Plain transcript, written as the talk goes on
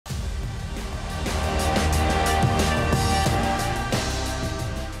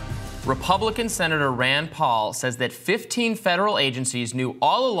Republican Senator Rand Paul says that 15 federal agencies knew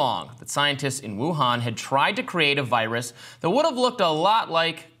all along that scientists in Wuhan had tried to create a virus that would have looked a lot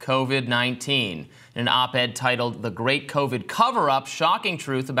like COVID-19. In an op-ed titled "The Great COVID Cover-Up: Shocking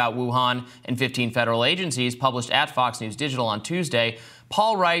Truth About Wuhan and 15 Federal Agencies," published at Fox News Digital on Tuesday,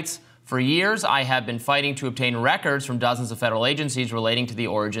 Paul writes, "For years, I have been fighting to obtain records from dozens of federal agencies relating to the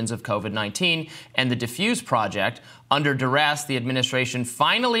origins of COVID-19 and the Diffuse Project. Under duress, the administration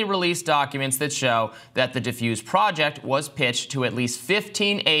finally released documents that show that the Diffuse Project was pitched to at least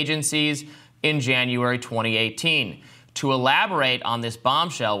 15 agencies in January 2018. To elaborate on this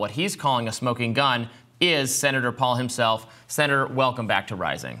bombshell, what he's calling a smoking gun, is Senator Paul himself. Senator, welcome back to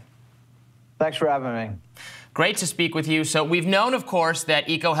Rising. Thanks for having me. Great to speak with you. So we've known, of course, that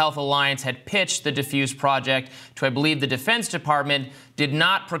EcoHealth Alliance had pitched the Diffuse Project to, I believe, the Defense Department, did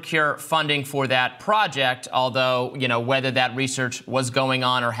not procure funding for that project, although, whether that research was going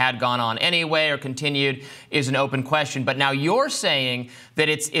on or had gone on anyway or continued is an open question. But now you're saying that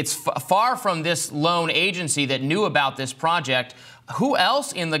it's far from this lone agency that knew about this project. Who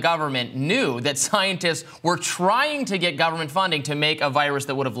else in the government knew that scientists were trying to get government funding to make a virus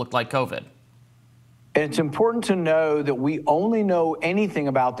that would have looked like COVID? It's important to know that we only know anything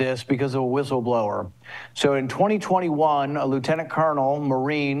about this because of a whistleblower. So in 2021, a Lieutenant Colonel,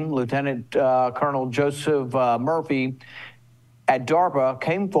 Marine, Lieutenant Colonel Joseph Murphy at DARPA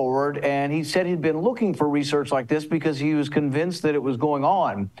came forward and he said he'd been looking for research like this because he was convinced that it was going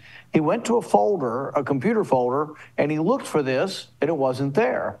on. He went to a folder, a computer folder, and he looked for this and it wasn't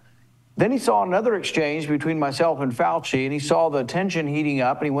there. Then he saw another exchange between myself and Fauci, and he saw the tension heating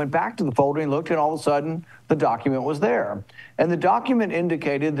up, and he went back to the folder and looked, and all of a sudden, the document was there. And the document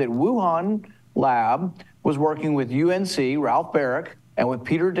indicated that Wuhan lab was working with UNC, Ralph Barrick, and with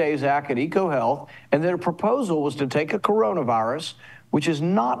Peter Daszak at EcoHealth, and that a proposal was to take a coronavirus, which is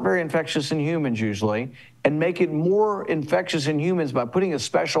not very infectious in humans usually, and make it more infectious in humans by putting a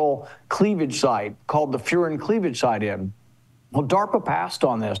special cleavage site called the furin cleavage site in. Well, DARPA passed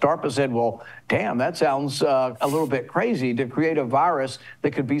on this. DARPA said, well, damn, that sounds a little bit crazy to create a virus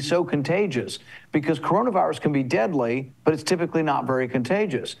that could be so contagious, because coronavirus can be deadly, but it's typically not very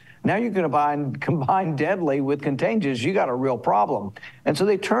contagious. Now you're going to combine deadly with contagious, you got a real problem. And so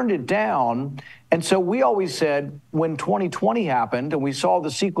they turned it down. And so we always said when 2020 happened and we saw the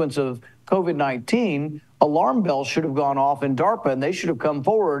sequence of COVID-19, alarm bells should have gone off in DARPA, and they should have come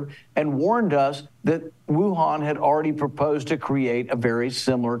forward and warned us that Wuhan had already proposed to create a very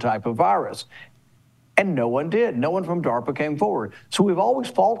similar type of virus. And no one did. No one from DARPA came forward. So we've always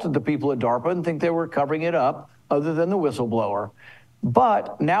faulted the people at DARPA and think they were covering it up, other than the whistleblower.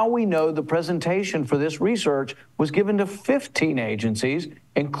 But now we know the presentation for this research was given to 15 agencies,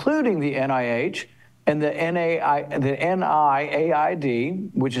 including the NIH, and the NIAID,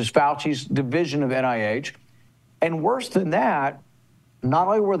 which is Fauci's division of NIH. And worse than that, not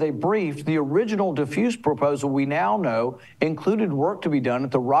only were they briefed, the original Diffuse proposal, we now know, included work to be done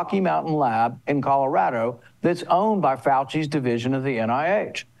at the Rocky Mountain Lab in Colorado that's owned by Fauci's division of the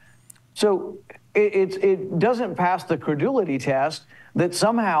NIH. So it doesn't pass the credulity test that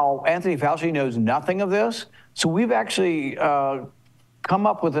somehow Anthony Fauci knows nothing of this. So we've actually come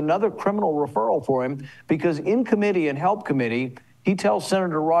up with another criminal referral for him, because in committee and help committee, he tells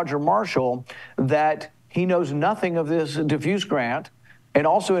Senator Roger Marshall that he knows nothing of this Diffuse grant. And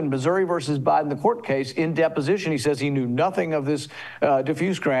also in Missouri versus Biden, the court case, in deposition, he says he knew nothing of this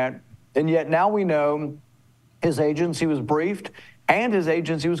Diffuse grant. And yet now we know his agency was briefed and his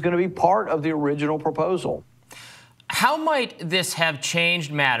agency was going to be part of the original proposal. How might this have changed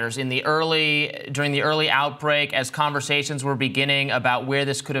matters during the early outbreak, as conversations were beginning about where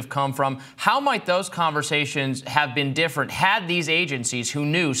this could have come from? How might those conversations have been different had these agencies who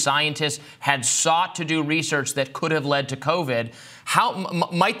knew scientists had sought to do research that could have led to COVID? How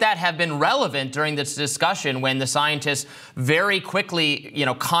might that have been relevant during this discussion when the scientists very quickly,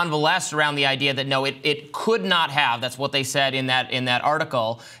 convalesced around the idea that no, it could not have, that's what they said in that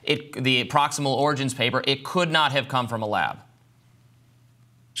article, the proximal origins paper, it could not have come from a lab?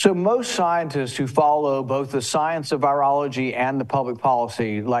 So most scientists who follow both the science of virology and the public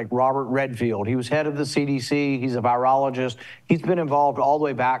policy, like Robert Redfield, he was head of the CDC, he's a virologist. He's been involved all the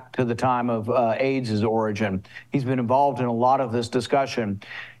way back to the time of AIDS' origin. He's been involved in a lot of this discussion.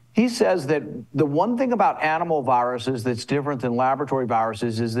 He says that the one thing about animal viruses that's different than laboratory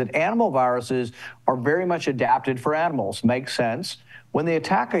viruses is that animal viruses are very much adapted for animals. Makes sense. When they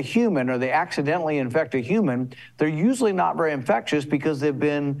attack a human or they accidentally infect a human, they're usually not very infectious because they've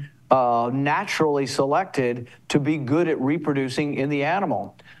been naturally selected to be good at reproducing in the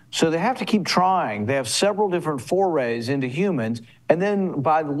animal. So they have to keep trying. They have several different forays into humans. And then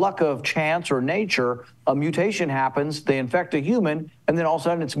by the luck of chance or nature, a mutation happens, they infect a human, and then all of a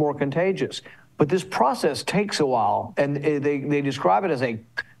sudden it's more contagious. But this process takes a while, and they describe it as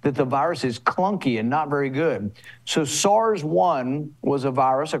that the virus is clunky and not very good. So SARS-1 was a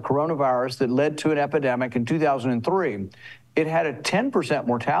virus, a coronavirus, that led to an epidemic in 2003. It had a 10%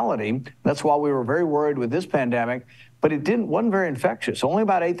 mortality. That's why we were very worried with this pandemic, but it wasn't very infectious. Only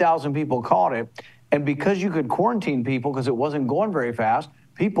about 8,000 people caught it. And because you could quarantine people because it wasn't going very fast,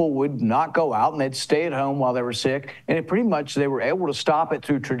 people would not go out and they'd stay at home while they were sick. And it pretty much, they were able to stop it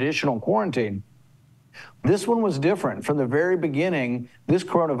through traditional quarantine. This one was different. From the very beginning, this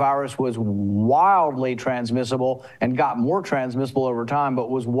coronavirus was wildly transmissible and got more transmissible over time, but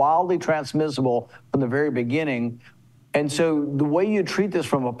was wildly transmissible from the very beginning. And so the way you treat this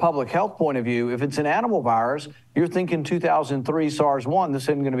from a public health point of view, if it's an animal virus, you're thinking 2003 SARS-1, this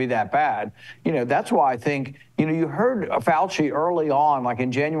isn't going to be that bad. That's why I think, you heard Fauci early on, like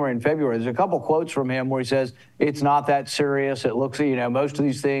in January and February, there's a couple quotes from him where he says, it's not that serious. It looks, most of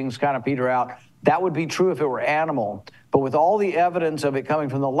these things kind of peter out. That would be true if it were animal. But with all the evidence of it coming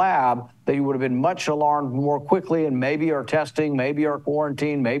from the lab, that you would have been much alarmed more quickly, and maybe our testing, maybe our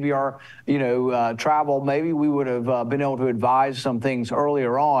quarantine, maybe our travel, maybe we would have been able to advise some things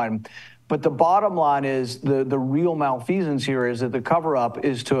earlier on. But the bottom line is the real malfeasance here is that the cover-up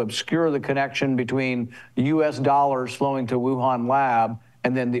is to obscure the connection between U.S. dollars flowing to Wuhan lab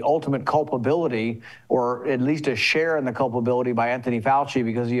and then the ultimate culpability, or at least a share in the culpability, by Anthony Fauci,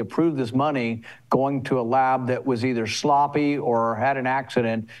 because he approved this money going to a lab that was either sloppy or had an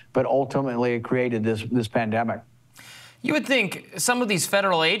accident, but ultimately it created this pandemic. You would think some of these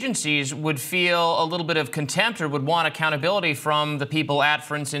federal agencies would feel a little bit of contempt or would want accountability from the people at,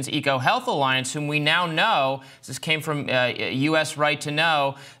 for instance, EcoHealth Alliance, whom we now know, this came from U.S. Right to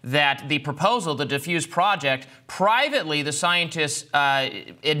Know, that the proposal, the Diffuse project, privately the scientists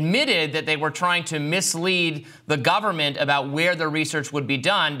admitted that they were trying to mislead the government about where the research would be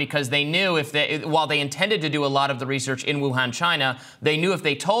done, because they knew while they intended to do a lot of the research in Wuhan, China, they knew if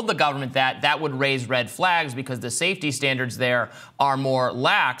they told the government that would raise red flags because the safety standards there are more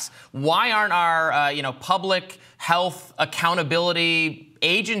lax. Why aren't our public health accountability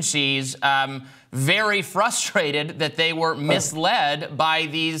agencies very frustrated that they were misled by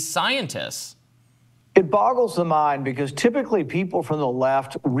these scientists? It boggles the mind, because typically people from the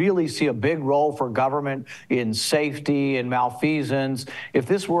left really see a big role for government in safety and malfeasance. If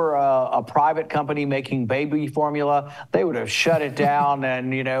this were a private company making baby formula, they would have shut it down and,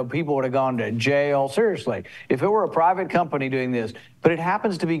 people would have gone to jail. Seriously, if it were a private company doing this, but it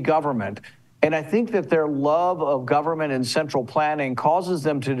happens to be government. And I think that their love of government and central planning causes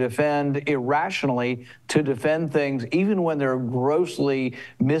them to defend irrationally, to defend things even when they're grossly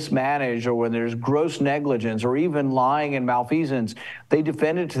mismanaged or when there's gross negligence or even lying and malfeasance. They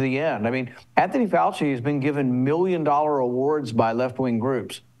defend it to the end. I mean, Anthony Fauci has been given $1 million awards by left-wing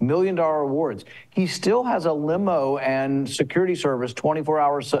groups. $1 million awards. He still has a limo and security service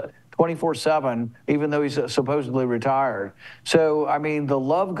 24/7, even though he's supposedly retired. So, I mean, the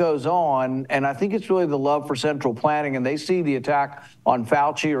love goes on, and I think it's really the love for central planning, and they see the attack on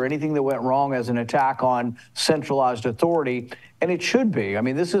Fauci or anything that went wrong as an attack on centralized authority, and it should be. I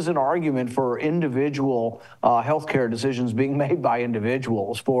mean, this is an argument for individual healthcare decisions being made by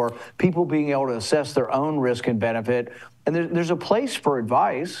individuals, for people being able to assess their own risk and benefit, and there's a place for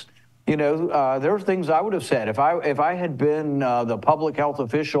advice. There are things I would have said. If I had been the public health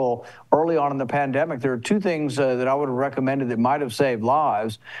official early on in the pandemic, there are two things that I would have recommended that might have saved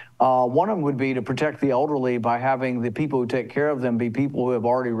lives. One of them would be to protect the elderly by having the people who take care of them be people who have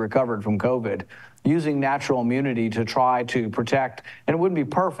already recovered from COVID, using natural immunity to try to protect. And it wouldn't be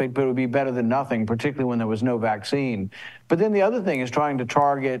perfect, but it would be better than nothing, particularly when there was no vaccine. But then the other thing is trying to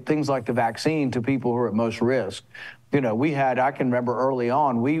target things like the vaccine to people who are at most risk. I can remember early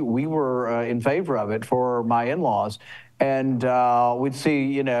on, we were in favor of it for my in-laws. And we'd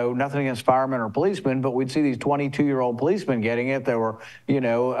see, nothing against firemen or policemen, but we'd see these 22-year-old policemen getting it. They were,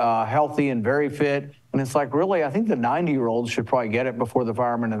 healthy and very fit. And it's like, really, I think the 90-year-olds should probably get it before the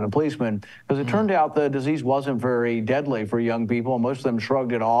firemen and the policemen, because it turned out the disease wasn't very deadly for young people. Most of them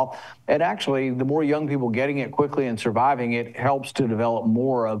shrugged it off. And actually, the more young people getting it quickly and surviving it helps to develop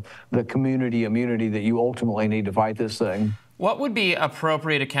more of the community immunity that you ultimately need to fight this thing. What would be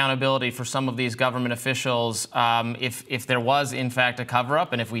appropriate accountability for some of these government officials if there was, in fact, a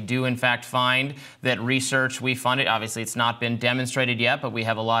cover-up, and if we do, in fact, find that research we funded, obviously it's not been demonstrated yet, but we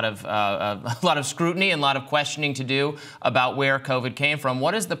have a lot of scrutiny and a lot of questioning to do about where COVID came from.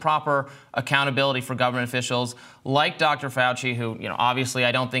 What is the proper accountability for government officials like Dr. Fauci, who, obviously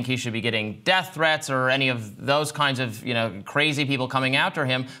I don't think he should be getting death threats or any of those kinds of, crazy people coming after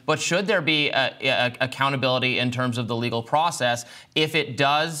him. But should there be accountability in terms of the legal process if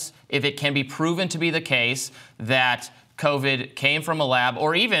it can be proven to be the case that COVID came from a lab,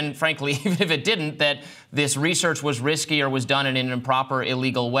 or even, frankly, even if it didn't, that this research was risky or was done in an improper,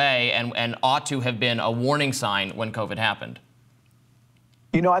 illegal way and ought to have been a warning sign when COVID happened?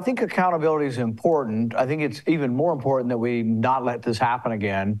 I think accountability is important. I think it's even more important that we not let this happen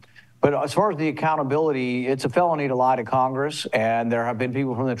again. But as far as the accountability, it's a felony to lie to Congress. And there have been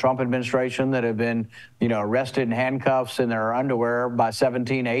people from the Trump administration that have been, arrested in handcuffs in their underwear by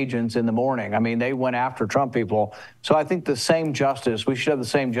 17 agents in the morning. I mean, they went after Trump people. So I think the same justice, we should have the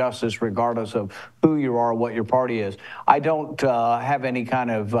same justice regardless of who you are, what your party is. I don't have any kind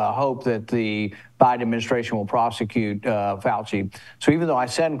of hope that the Biden administration will prosecute Fauci. So even though I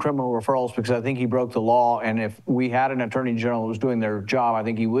send criminal referrals because I think he broke the law, and if we had an attorney general who was doing their job, I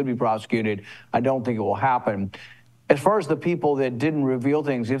think he would be prosecuted, I don't think it will happen. As far as the people that didn't reveal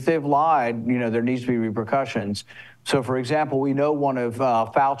things, if they've lied, there needs to be repercussions. So, for example, we know one of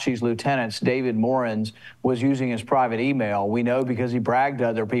Fauci's lieutenants, David Morins, was using his private email. We know because he bragged to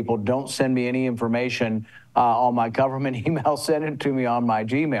other people, don't send me any information on my government email, send it to me on my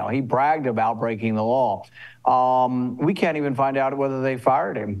Gmail. He bragged about breaking the law. We can't even find out whether they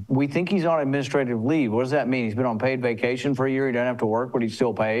fired him. We think he's on administrative leave. What does that mean? He's been on paid vacation for a year. He doesn't have to work, but he's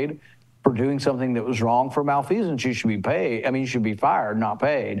still paid for doing something that was wrong. For malfeasance, you should be paid. You should be fired, not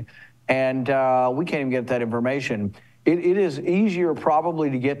paid. And we can't even get that information. It is easier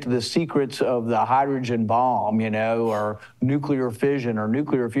probably to get to the secrets of the hydrogen bomb, or nuclear fission or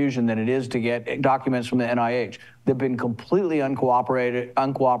nuclear fusion than it is to get documents from the NIH. They've been completely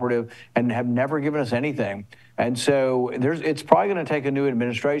uncooperative and have never given us anything. And so it's probably going to take a new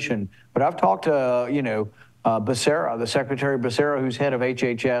administration. But I've talked to, Becerra, the Secretary Becerra, who's head of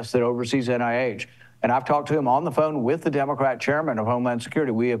HHS that oversees NIH. And I've talked to him on the phone with the Democrat chairman of Homeland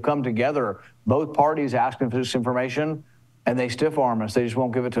Security. We have come together, both parties asking for this information, and they stiff arm us. They just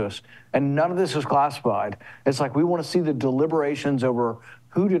won't give it to us. And none of this is classified. It's like we want to see the deliberations over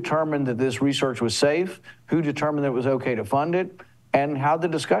who determined that this research was safe, who determined that it was okay to fund it, and how'd the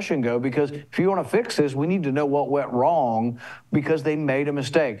discussion go? Because if you want to fix this, we need to know what went wrong because they made a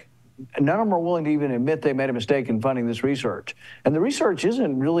mistake. None of them are willing to even admit they made a mistake in funding this research. And the research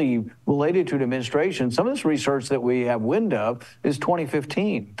isn't really related to an administration. Some of this research that we have wind of is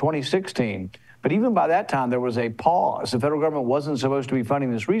 2015, 2016. But even by that time, there was a pause. The federal government wasn't supposed to be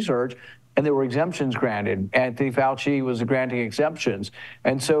funding this research, and there were exemptions granted. Anthony Fauci was granting exemptions.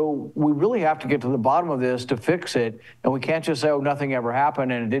 And so we really have to get to the bottom of this to fix it. And we can't just say, oh, nothing ever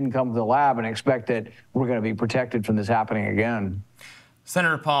happened and it didn't come from the lab and expect that we're going to be protected from this happening again.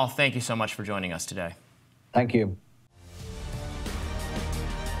 Senator Paul, thank you so much for joining us today. Thank you.